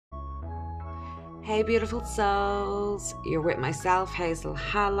Hey beautiful souls, you're with myself, Hazel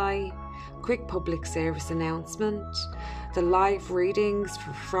Halley. Quick public service announcement. The live readings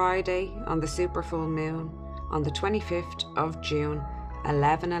for Friday on the super full moon on the 25th of June,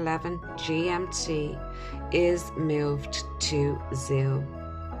 11:11 GMT, is moved to Zoom.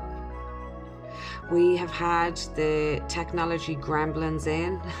 We have had the technology gremlins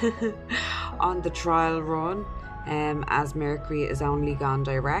in on the trial run as Mercury is only gone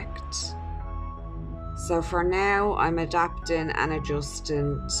direct. So for now, I'm adapting and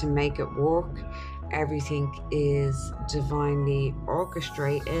adjusting to make it work. Everything is divinely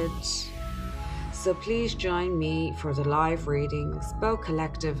orchestrated. So please join me for the live readings, both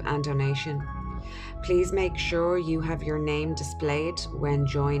collective and donation. Please make sure you have your name displayed when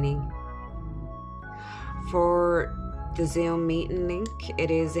joining. For the Zoom meeting link, it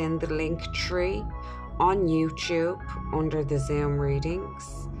is in the link tree on YouTube under the Zoom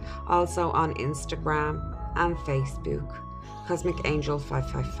readings. Also on Instagram and Facebook, Cosmic Angel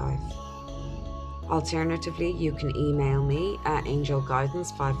 555. Alternatively, you can email me at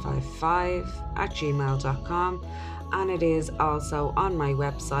angelguidance555@gmail.com, and it is also on my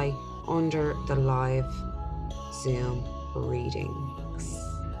website under the live Zoom readings.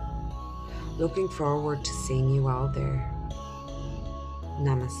 Looking forward to seeing you all there.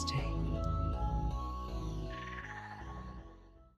 Namaste.